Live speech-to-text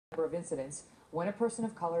number of incidents when a person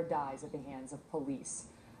of color dies at the hands of police.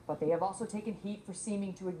 But they have also taken heat for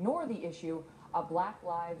seeming to ignore the issue of black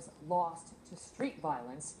lives lost to street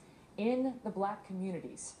violence in the black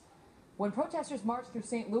communities. When protesters marched through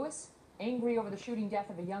St. Louis, angry over the shooting death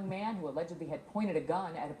of a young man who allegedly had pointed a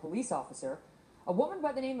gun at a police officer, a woman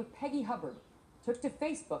by the name of Peggy Hubbard took to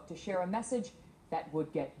Facebook to share a message that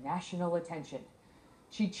would get national attention.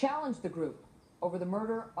 She challenged the group over the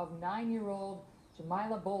murder of 9-year-old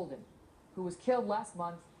Jamila Bolden, who was killed last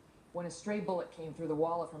month when a stray bullet came through the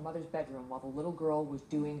wall of her mother's bedroom while the little girl was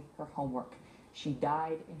doing her homework. She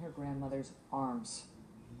died in her grandmother's arms.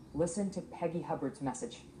 Listen to Peggy Hubbard's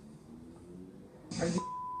message. Are you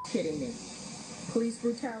kidding me? Police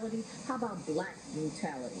brutality? How about black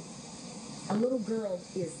brutality? A little girl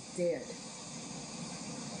is dead.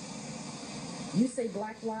 You say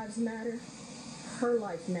Black Lives Matter? Her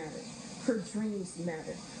life matters. Her dreams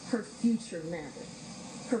matter. Her future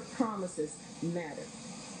matters. Her promises matter.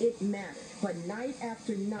 It mattered. But night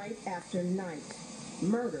after night after night,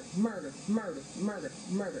 murder, murder, murder, murder,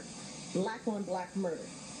 murder. Black on black murder.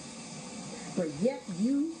 But yet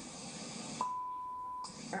you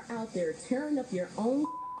are out there tearing up your own.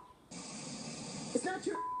 It's not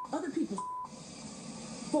your other people's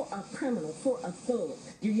for a criminal, for a thug.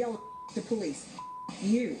 You're yelling at the police.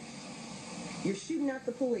 You're shooting at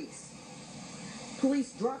the police.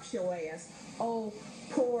 Police drops your ass. Oh,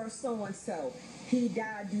 poor so-and-so. He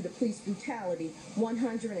died due to police brutality.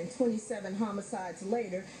 127 homicides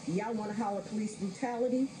later, y'all want to holler police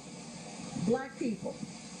brutality? Black people,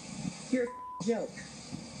 you're a joke.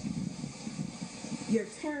 You're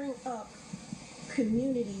tearing up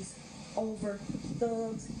communities over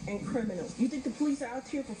thugs and criminals. You think the police are out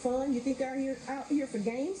here for fun? You think they're out here for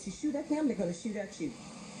games? You shoot at them, they're going to shoot at you.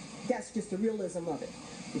 That's just the realism of it.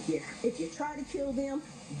 If you try to kill them,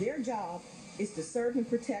 their job is to serve and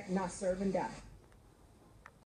protect, not serve and die.